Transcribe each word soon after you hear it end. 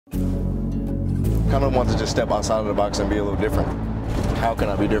kind of wanted to just step outside of the box and be a little different. How can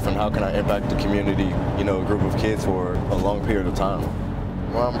I be different? How can I impact the community, you know, a group of kids for a long period of time?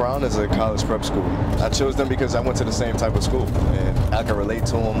 Ron Brown is a college prep school. I chose them because I went to the same type of school, and I can relate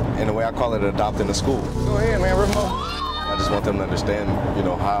to them in the way I call it adopting the school. Go ahead, man, rip them up. I just want them to understand, you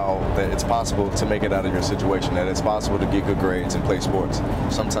know, how that it's possible to make it out of your situation, that it's possible to get good grades and play sports.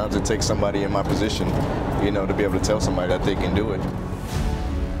 Sometimes it takes somebody in my position, you know, to be able to tell somebody that they can do it.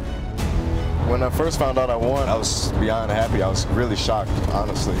 When I first found out I won, I was beyond happy. I was really shocked,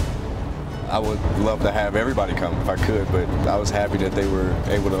 honestly. I would love to have everybody come if I could, but I was happy that they were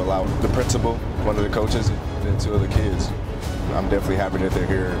able to allow the principal, one of the coaches, and two of the kids. I'm definitely happy that they're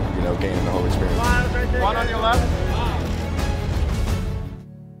here, you know, gaining the whole experience. One on your left.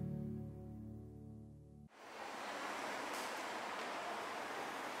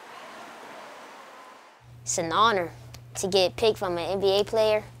 It's an honor to get picked from an NBA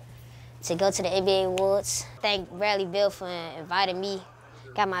player to go to the NBA Awards. Thank Beal for inviting me.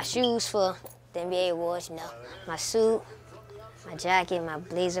 Got my shoes for the NBA Awards, you know. My suit, my jacket, my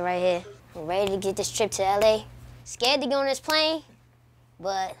blazer right here. I'm ready to get this trip to LA. Scared to go on this plane,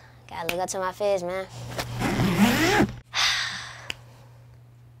 but gotta look up to my feds, man.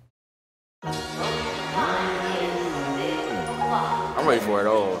 I'm ready for it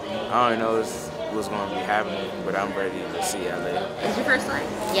all. I don't know what's going to be happening, but I'm ready to see LA. Is your first time?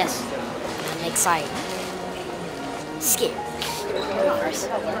 Yes, I'm excited. Scared. First.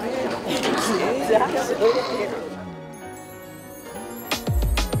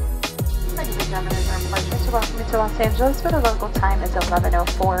 Ladies and gentlemen, it's our pleasure to welcome you to Los Angeles, where the local time is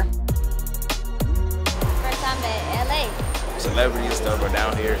 11:04. First time at LA. Celebrities and stuff are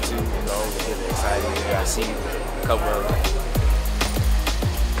down here too. You know, it's exciting. I see a couple of them.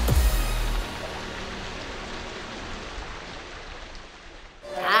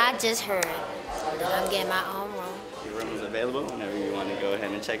 I just heard that I'm getting my own room. Your room is available whenever you want to go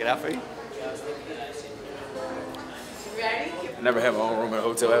ahead and check it out for you. Ready? I never had my own room in a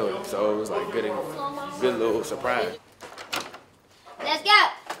hotel ever, so it was like good little surprise. Let's go!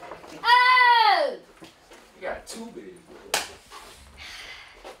 Oh! You got two beds.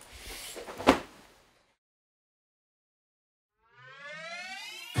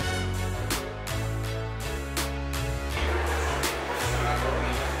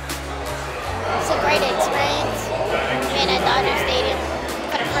 It's a great experience being at Dodger Stadium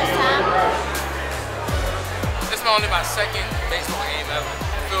for the first time. This is only my second baseball game ever.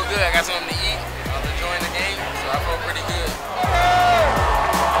 I feel good. I got something to eat. I'm enjoying the game, so I feel pretty good.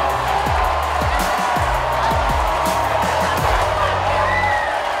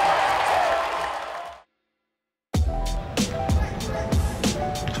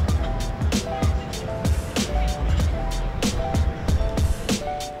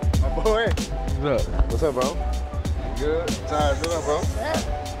 My boy. What's up? What's up, bro? Good. Ty, what's up, bro? What's up?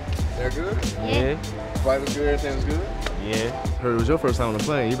 They're good? Yeah. Flight was good, everything was good? Yeah. Heard it was your first time on the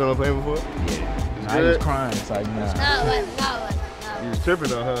plane. You been on a plane before? Yeah. I good? was crying, so nah. No. You was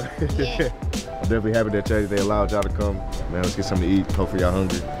tripping on her. Yeah. I'm definitely happy that they allowed y'all to come. Man, let's get something to eat. Hopefully y'all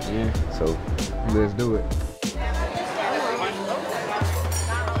hungry. Yeah. So let's do it.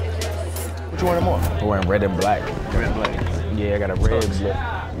 What you wearing more? I'm wearing red and black. Red and black. Yeah, I got a red.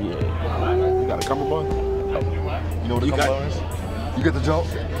 Yeah. You got a cummerbund? You know what a cummerbund is? You got the jump?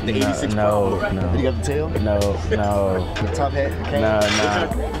 The 86 No. You got the tail? No. The top hat? The cane? No.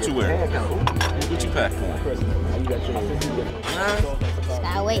 What you wearing? What you pack for? Just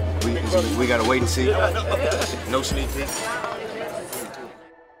gotta wait. We gotta wait and see. No sneak peek.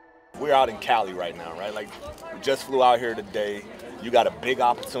 We're out in Cali right now, right? Like, we just flew out here today. You got a big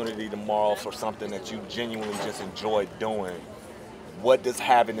opportunity tomorrow for something that you genuinely just enjoy doing. What does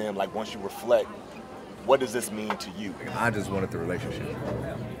having them, like, once you reflect, what does this mean to you? I just wanted the relationship.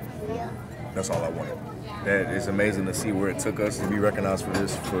 That's all I wanted. That it's amazing to see where it took us to be recognized for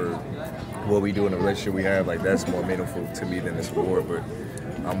this, for what we do in the relationship we have. Like, that's more meaningful to me than this award, but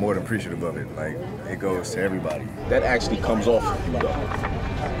I'm more than appreciative of it. Like, it goes to everybody. That actually comes off of you, though.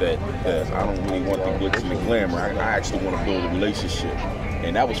 That I don't really want the glitz and the glamour. I actually want to build a relationship.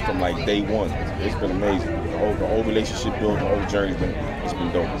 And that was from like day one. It's been amazing. The whole relationship build, the whole journey, it's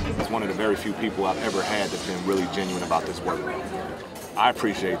been dope. It's one of the very few people I've ever had that's been really genuine about this work. I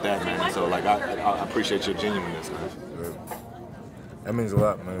appreciate that, man. So, like, I appreciate your genuineness, man. That means a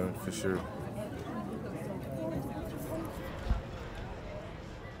lot, man, for sure.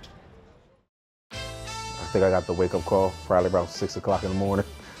 I think I got the wake-up call probably about 6 o'clock in the morning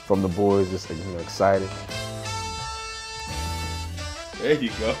from the boys, just excited. There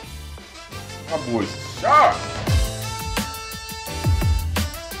you go. My boy's sharp.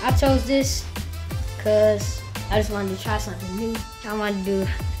 I chose this Cause I just wanted to try something new. I wanted to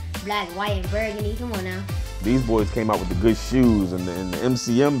do black, white, and burgundy. Come on now. These boys came out with the good shoes and the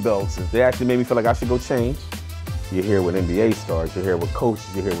MCM belts, and they actually made me feel like I should go change. You're here with NBA stars, you're here with coaches,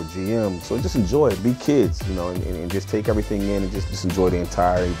 you're here with GM, so just enjoy it, be kids, you know, and just take everything in and just enjoy the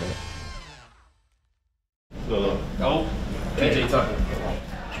entire event. Oh, PJ Tucker.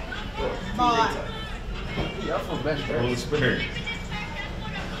 Y'all for best friends. Full experience.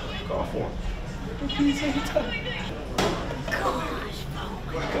 Call for him. Gosh,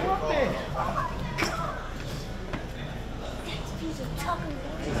 Come on, man.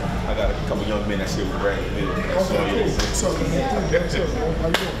 I got a couple young men that's here with Brad. What's up, man? How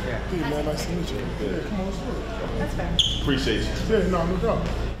you doing? Hey, man, nice to meet you. Yeah, come on, sir. That's fair. Appreciate you. Yeah, no problem.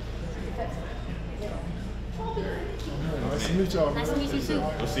 Nice to meet y'all. nice to meet you too.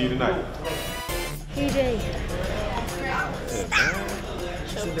 We'll see you tonight. PJ.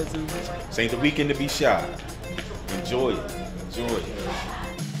 This ain't the weekend to be shy. Enjoy it. Enjoy it.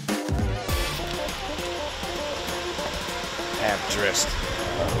 Half dressed.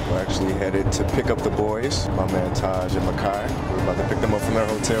 We're actually headed to pick up the boys, my man Taj and Makai. We're about to pick them up from their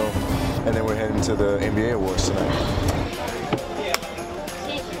hotel, and then we're heading to the NBA Awards tonight.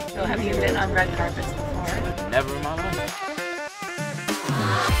 So have you been on red carpets before? Never in my life.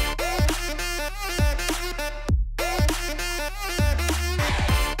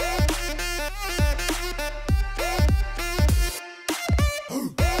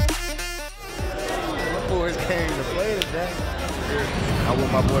 Boys came to play today. I'm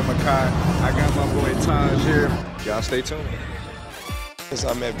with my boy Makai. I got my boy Taj here. Y'all stay tuned. Since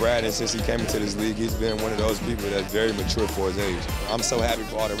I met Brad and since he came into this league, he's been one of those people that's very mature for his age. I'm so happy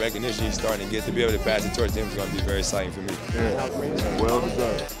for all the recognition he's starting to get. To be able to pass it towards him is going to be very exciting for me. Yeah, well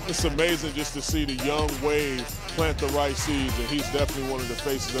deserved. It's amazing just to see the young wave plant the right seeds, and he's definitely one of the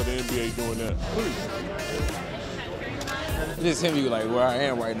faces of the NBA doing that. It just hit me like where I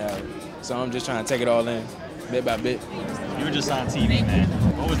am right now. So I'm just trying to take it all in, bit by bit. You were just on TV, man.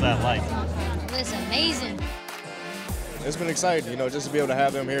 What was that like? It was amazing. It's been exciting, you know, just to be able to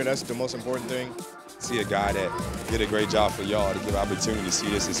have them here. That's the most important thing. See a guy that did a great job for y'all to give opportunity to see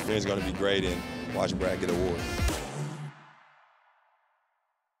this experience is going to be great and watch Brad get an award.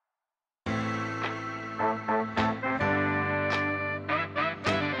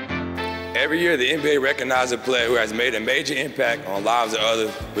 Every year, the NBA recognizes a player who has made a major impact on lives of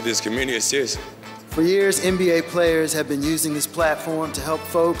others with this community assist. For years, NBA players have been using this platform to help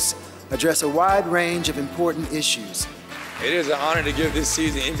folks address a wide range of important issues. It is an honor to give this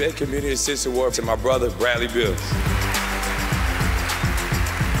season NBA Community Assist Award to my brother, Bradley Beal.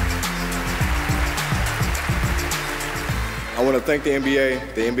 I want to thank the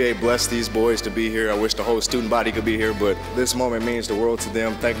NBA. The NBA blessed these boys to be here. I wish the whole student body could be here, but this moment means the world to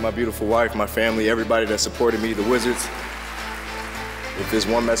them. Thank my beautiful wife, my family, everybody that supported me, the Wizards. If there's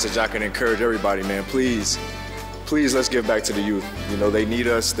one message I can encourage everybody, man, please let's give back to the youth. You know, they need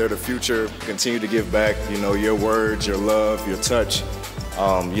us, they're the future. Continue to give back, you know, your words, your love, your touch.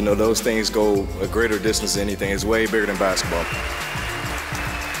 You know, those things go a greater distance than anything. It's way bigger than basketball.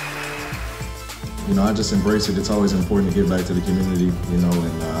 You know, I just embrace it. It's always important to give back to the community, you know,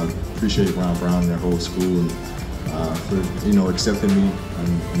 and I appreciate Ron Brown and their whole school and, for, you know, accepting me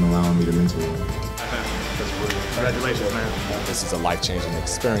and allowing me to mentor them. Congratulations, man. This is a life-changing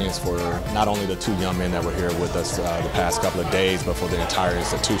experience for not only the two young men that were here with us the past couple of days, but for the entire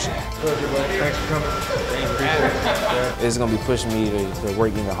institution. Thanks for coming. It's gonna be pushing me to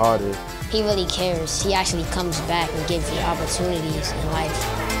work even harder. He really cares. He actually comes back and gives you opportunities in life.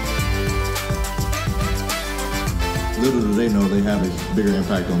 Little do they know they have a bigger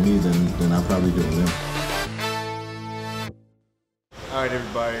impact on me than I probably do on them. All right,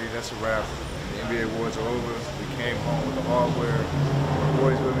 everybody, that's a wrap. The NBA awards are over. We came home with the hardware. The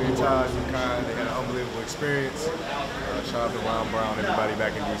boys with me, Taj and Kai, they had an unbelievable experience. Shout out to Ron Brown, everybody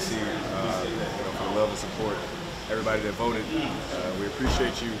back in DC, you know, for the love and support. Everybody that voted, we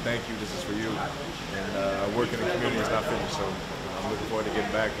appreciate you. Thank you. This is for you. And our work in the community is not finished, so I'm looking forward to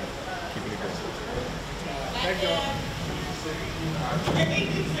getting back and keeping it going. Thank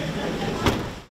you.